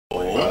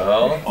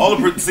Well,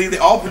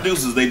 all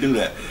producers, they do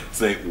that.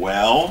 Say,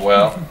 well,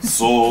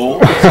 so.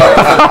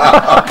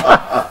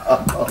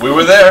 We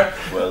were there.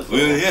 Well,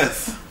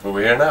 yes. But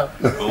we're here now.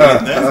 Well,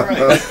 that's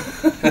right.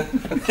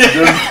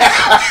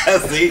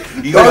 See,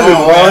 you're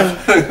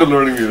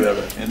learning me that.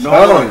 And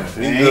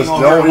he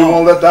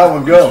won't let that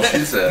one go.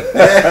 She said.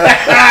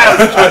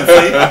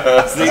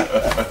 See,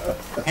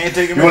 can't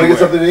take him. You want to get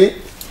something to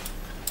eat?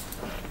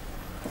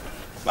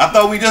 I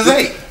thought we just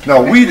ate.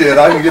 No, we did.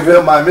 I can give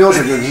him my meal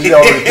ticket. He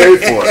already paid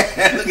for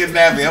it. Look at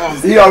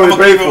Nappy. He already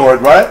paid for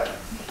it, right?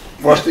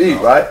 For us to eat,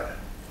 right?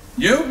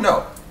 You?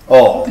 No.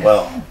 Oh,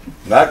 well,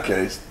 in that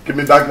case, give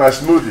me back my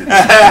smoothie.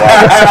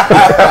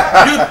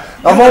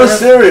 I'm only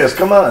serious.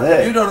 Come on,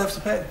 hey. You don't have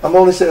to pay. I'm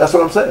only serious. That's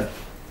what I'm saying.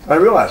 I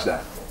realize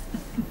that.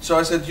 So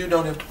I said you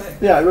don't have to pay.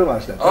 Yeah, I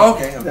realize that. Oh,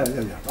 okay.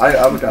 Yeah. I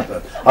got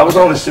that. I was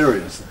only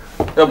serious.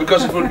 No,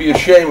 because it would be a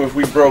shame if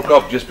we broke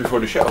up just before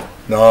the show.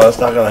 No, that's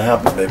not going to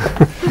happen, baby.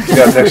 You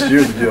got next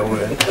year to deal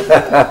with.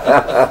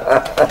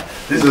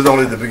 This is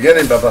only the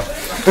beginning, Baba.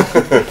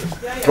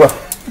 Come on.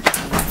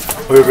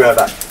 We'll be right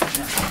back.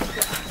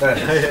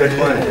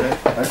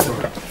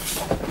 Excellent.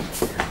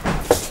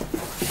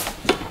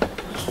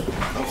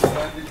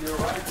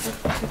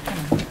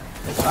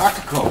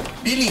 Article.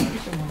 Billy.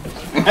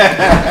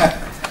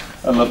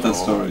 I love that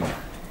story.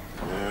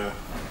 Yeah.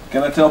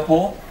 Can I tell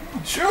Paul?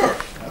 Sure.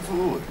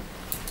 Absolutely.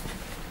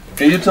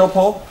 Can you tell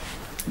Paul?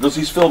 Because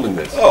he's filming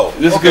this. Oh,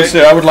 this is okay. good.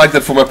 Sir. I would like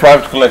that for my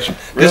private collection.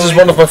 Really? This is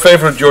one of my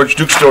favorite George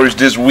Duke stories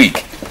this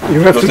week.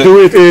 You have to do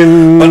it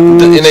in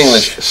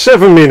English.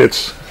 7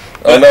 minutes.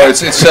 Oh no, it's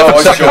 7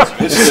 seconds.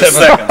 It's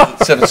 7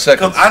 seconds. 7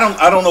 seconds.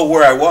 I don't know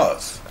where I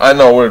was. I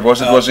know where it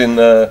was. It was in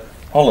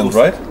Holland,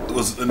 right? It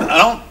was.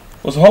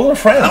 Was it Holland or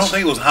France? I don't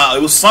think it was Holland.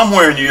 It was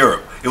somewhere in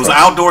Europe. It was an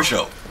outdoor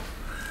show.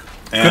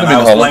 And Could have been I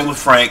was Holland. playing with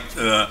Frank,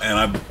 and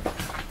I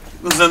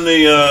was in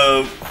the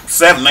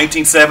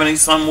 1970s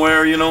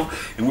somewhere, you know.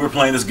 And we were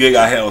playing this gig.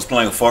 I was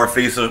playing a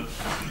Farfisa,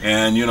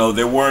 and you know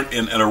there weren't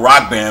in a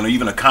rock band or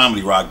even a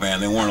comedy rock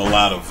band. There weren't a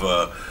lot of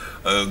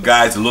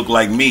guys that looked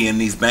like me in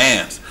these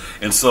bands.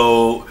 And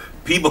so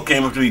people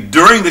came up to me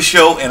during the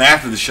show and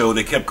after the show.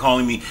 They kept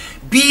calling me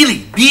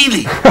Beely,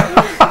 Beely,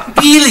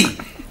 Beely,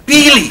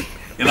 Beely.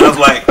 And I was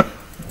like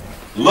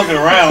looking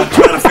around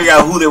trying to figure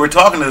out who they were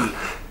talking to.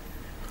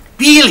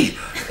 Beely.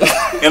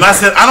 And I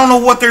said, I don't know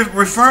what they're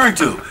referring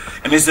to.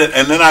 And they said,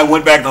 and then I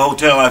went back to the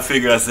hotel and I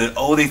figured, I said,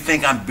 oh, they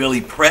think I'm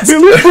Billy Preston.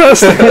 Billy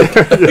Preston.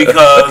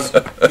 Because,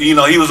 you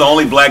know, he was the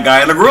only black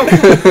guy in the group.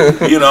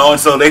 You know, and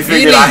so they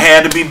figured I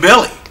had to be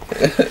Billy.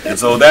 And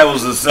so that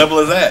was as simple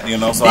as that, you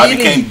know. So I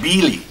became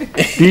Beely.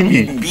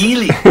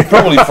 Beely.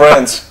 Probably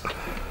France.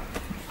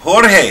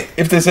 Jorge.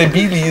 If they say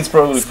Beely, it's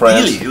probably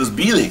France. Beely. It was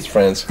Beely. It's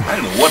France. I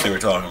didn't know what they were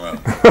talking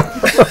about.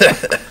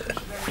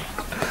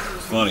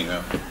 It's funny,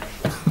 man.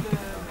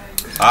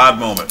 Odd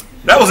moment.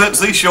 That was it.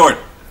 See, short.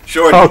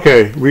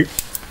 Okay, we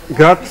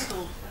got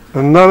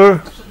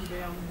another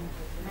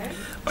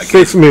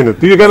 6 minutes.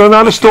 Do you got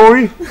another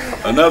story?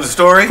 Another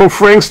story? From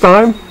Frank's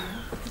time?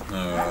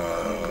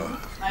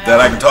 That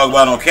I can talk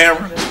about on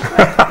camera?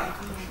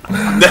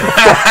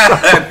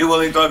 You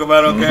willing to talk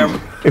about on camera?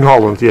 In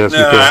Holland, yes.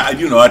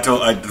 No, I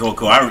told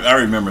Cole, I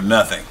remember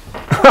nothing.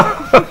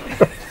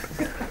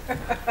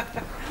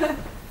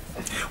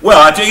 Well,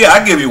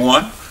 I'll give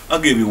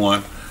you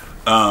one.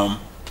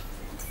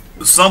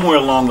 Somewhere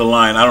along the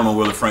line, I don't know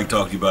whether Frank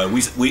talked to you about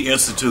it. We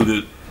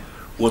instituted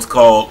was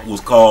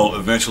called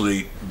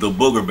eventually the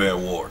Booger Bear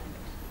War.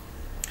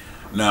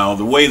 Now,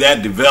 the way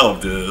that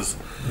developed is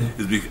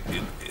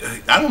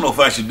I don't know if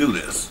I should do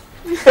this.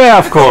 Yeah,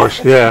 of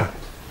course, yeah.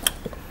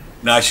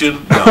 Now, I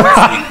shouldn't? No.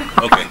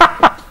 Okay.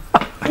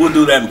 We'll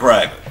do that in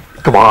private.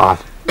 Come on.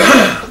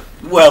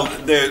 Well,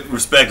 they're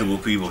respectable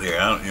people here.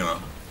 No.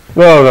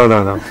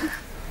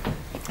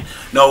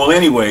 No, well,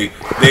 anyway,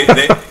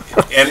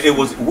 and it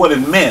was what it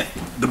meant.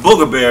 The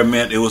Booger Bear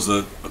meant it was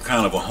a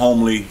kind of a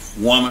homely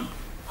woman,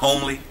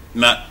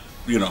 not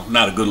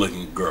a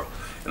good-looking girl,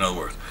 in other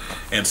words.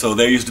 And so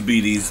there used to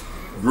be these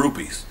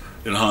groupies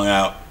that hung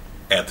out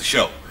at the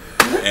show,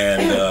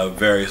 and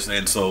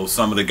and so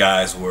some of the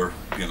guys were,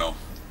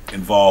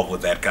 involved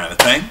with that kind of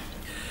thing,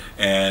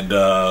 and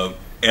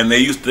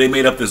they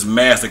made up this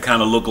mask that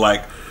kind of looked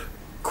like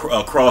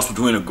a cross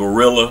between a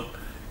gorilla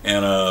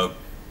and a.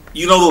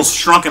 You know those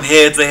shrunken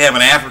heads they have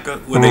in Africa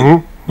where they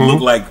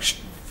look like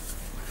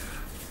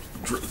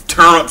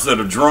turnips that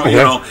are drunk,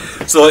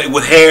 So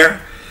with hair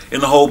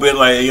in the whole bit,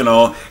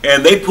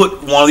 and they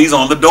put one of these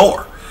on the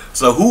door.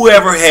 So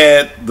whoever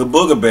had the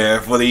Booger Bear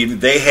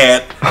they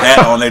had that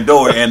on their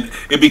door, and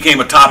it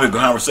became a topic of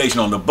conversation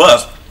on the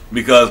bus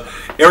because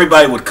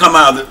everybody would come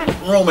out of the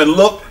room and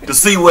look to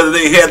see whether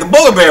they had the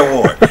Booger Bear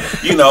War,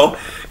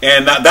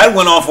 And that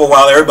went on for a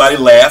while. Everybody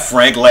laughed.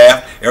 Frank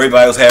laughed.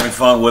 Everybody was having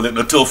fun with it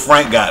until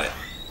Frank got it.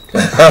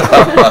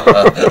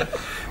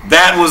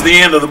 That was the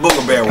end of the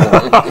Booger Bear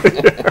War.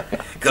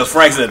 Because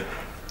Frank said,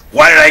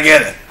 "Why did I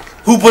get it?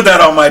 Who put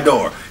that on my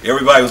door?"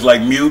 Everybody was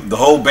like mute. The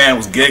whole band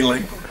was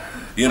giggling.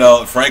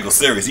 Frank was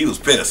serious. He was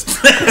pissed.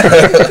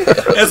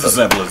 It's as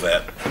simple as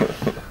that.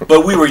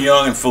 But we were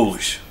young and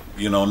foolish.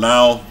 You know,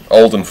 now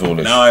Old and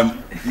foolish. now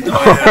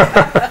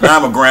now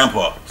I'm a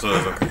grandpa, so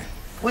it's okay.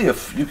 Well,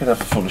 you can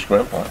have a foolish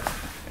grandpa.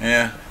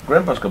 Yeah,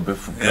 Grandpas can be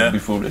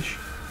foolish.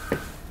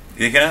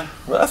 you can.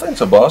 Well, I think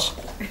so, boss.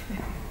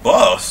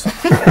 Boss,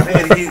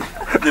 man,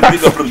 the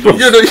bigger producer.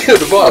 You're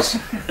the boss.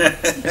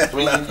 I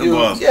mean, Not the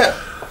boss. Yeah.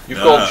 You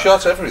call the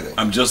shots, everything.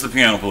 I'm just a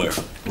piano player,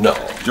 No.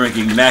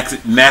 drinking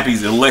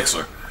Nappy's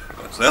elixir.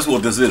 So that's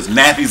what this is,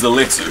 Nappy's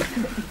elixir.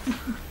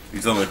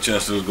 These other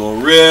Chester's go,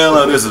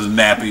 really? This is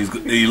Nappy's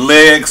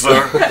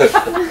elixir.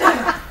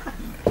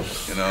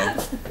 You know,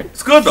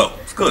 it's good though.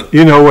 It's good.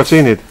 You know what's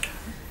in it.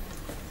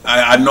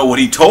 I know what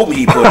he told me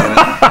he put in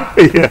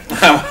it. Yeah.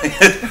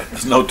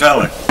 There's no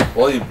telling.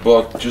 Well, you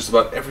bought just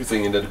about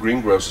everything in that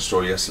greengrocer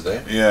store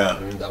yesterday. Yeah. I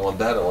mean, I want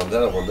that, I want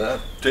that, I want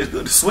that. Tastes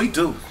good. It's sweet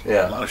too.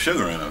 Yeah. A lot of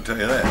sugar in it, I'll tell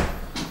you that.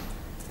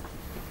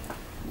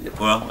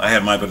 Well, I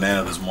had my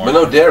banana this But morning.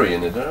 no dairy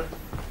in it, huh?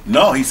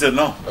 No, he said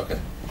no. Okay.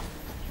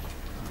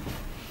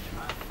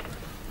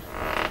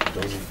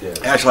 Don't need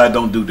dairy. Actually, I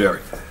don't do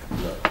dairy.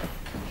 No.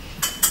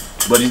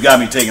 But he's got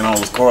me taking all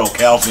this coral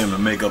calcium to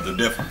make up the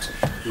difference.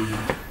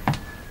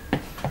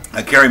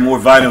 I carry more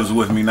vitamins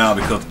with me now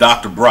because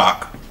Dr.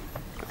 Brock,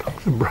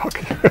 Brock.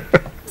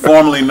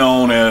 formerly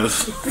known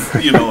as,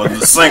 you know,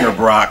 the singer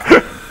Brock,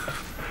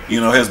 you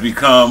know, has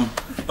become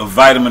a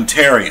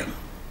vitamentarian.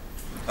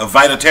 A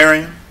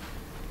vititarian?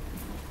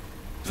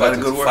 Is that a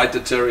good word?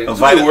 Vititarian. A Is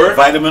it a word?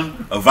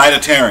 a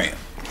vititarian.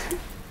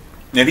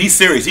 And he's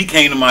serious. He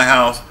came to my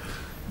house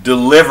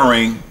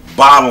delivering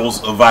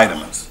bottles of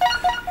vitamins.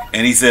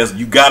 And he says,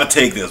 you got to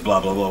take this, blah,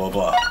 blah, blah, blah,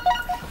 blah.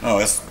 Oh,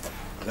 is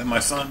that my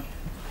son?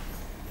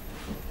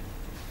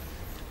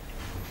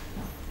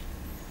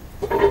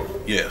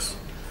 Yes.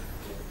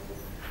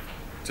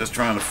 Just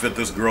trying to fit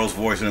this girl's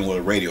voice in with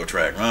a radio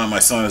track. My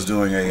son is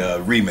doing a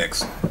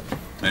remix.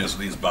 And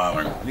he's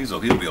bothering him. He'll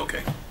be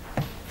okay.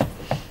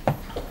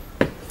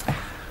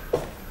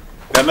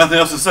 Got nothing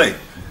else to say.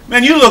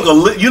 Man, you look a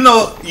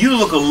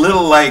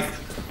little like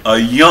a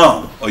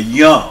young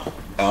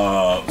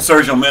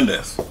Sergio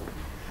Mendes.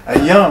 A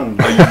young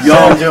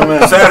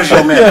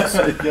Sergio Mendes.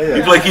 Yeah.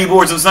 You play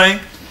keyboards and sing?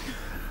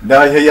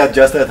 No, yeah,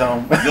 just at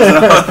home.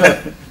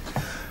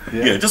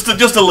 Yeah, just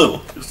a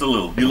little.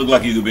 You look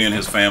like you could be in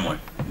his family.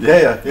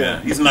 Yeah.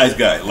 He's a nice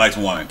guy. He likes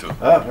wine too.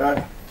 Oh,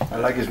 right. I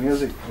like his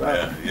music.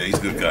 Right. Yeah, he's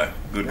a good guy.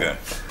 Good guy.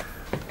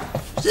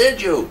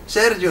 Sergio,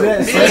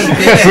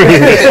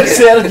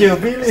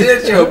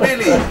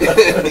 Billy.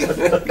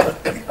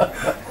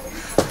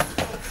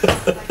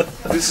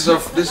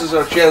 This is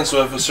our chance to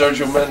have a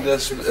Sergio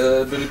Mendes,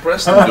 Billy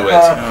Preston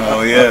duet.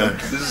 Oh yeah.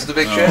 This is the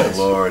big chance.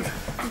 Oh Lord.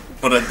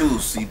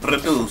 Produce.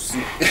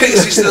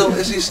 Is he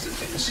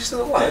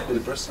still alive, Billy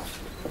Preston?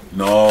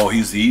 No,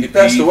 he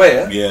passed away,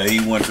 huh? Yeah, he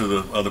went to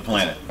the other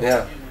planet.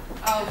 Yeah.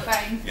 Oh,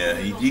 fine. Yeah,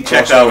 he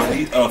checked out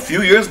a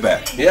few years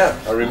back. Yeah,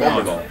 I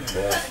remember Long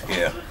that.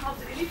 Yeah.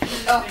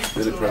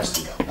 Billy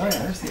Preston. Oh, yeah,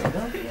 that's the other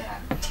one.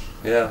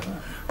 Yeah.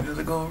 Does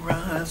it go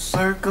around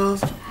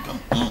circles?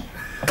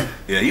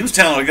 Yeah, he was a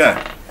talented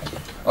guy.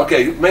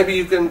 Okay, maybe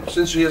you can,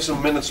 since we have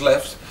some minutes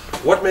left,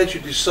 what made you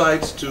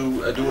decide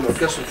to do an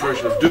orchestral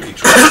version of Dookie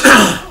Tracks?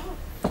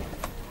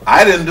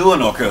 I didn't do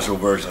an orchestral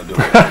version of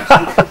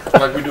Dookie.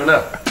 Like we do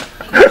now.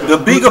 The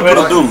bigger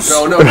produce.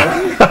 No.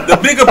 The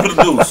bigger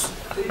produce.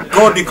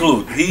 Courtney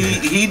Clute.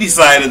 He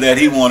decided that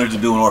he wanted to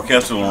do an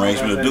orchestral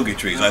arrangement of Dookie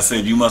Trees. I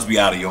said, you must be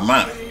out of your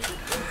mind.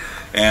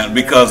 And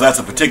because that's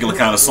a particular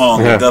kind of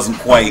song that doesn't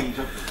quite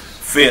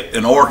fit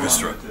an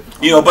orchestra.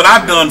 You know, but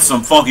I've done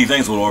some funky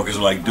things with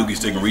orchestra, like Dookie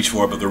Stick and Reach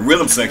For It, but the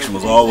rhythm section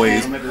was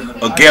always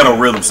a ghetto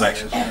rhythm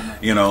section,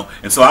 you know.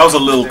 And so I was a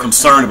little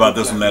concerned about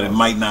this one, that it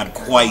might not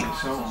quite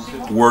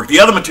work. The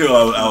other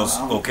material I was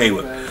okay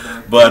with.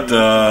 But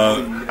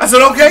I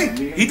said,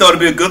 okay. He thought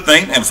it'd be a good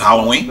thing, and it's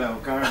Halloween.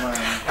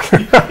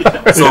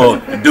 So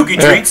Dookie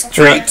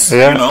treats,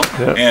 you know.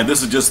 And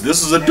this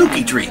is a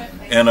Dookie treat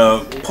and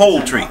a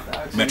pole treat.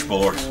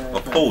 Metropole Orchestra, a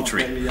pole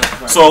treat.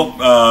 So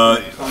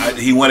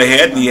he went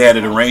ahead and he had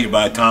it arranged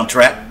by Tom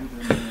Trapp.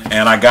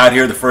 And I got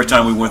here the first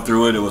time we went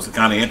through it. It was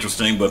kind of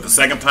interesting, but the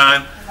second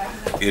time,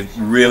 it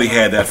really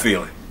had that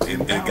feeling.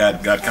 It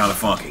got kind of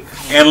funky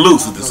and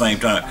loose at the same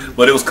time.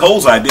 But it was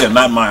Cole's idea,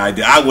 not my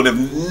idea. I would have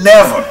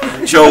never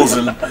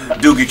chosen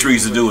Dookie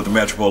Trees to do with the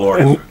Metropole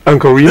Orchestra. And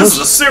Uncle Remus? This is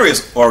a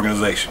serious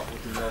organization,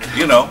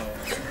 you know.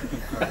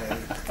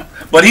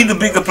 But he the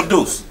bigger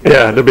producer.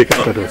 Yeah, the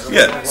biggest producer.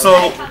 Yeah,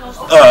 so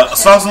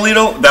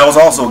Sausalito, that was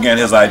also again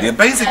his idea.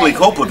 Basically,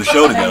 Cole put the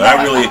show together.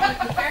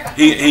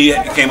 He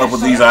came up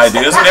with these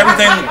ideas, and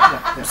everything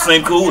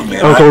seemed cool with me.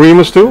 Uncle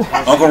Remus too?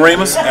 Uncle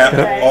Remus,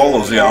 all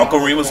those, yeah. Uncle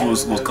Remus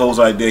was Cole's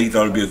idea. He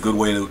thought it'd be a good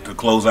way to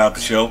close out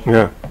the show.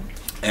 Yeah.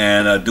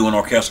 And do an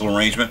orchestral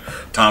arrangement.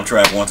 Tom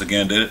Trapp once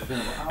again did it.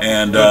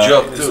 And good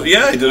job, too.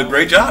 Yeah, he did a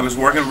great job. It's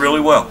working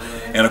really well.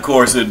 And of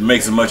course, it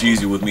makes it much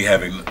easier with me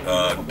having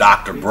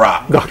Dr.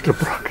 Brock. Dr.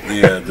 Brock.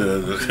 Yeah,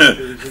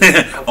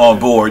 on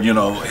board, you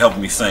know,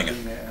 helping me sing it.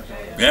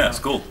 Yeah, it's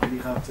cool.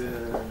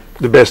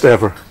 The best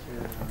ever.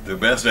 The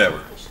best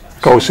ever.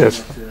 Cole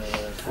says.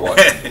 What?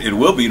 It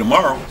will be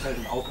tomorrow.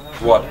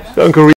 What? Uncle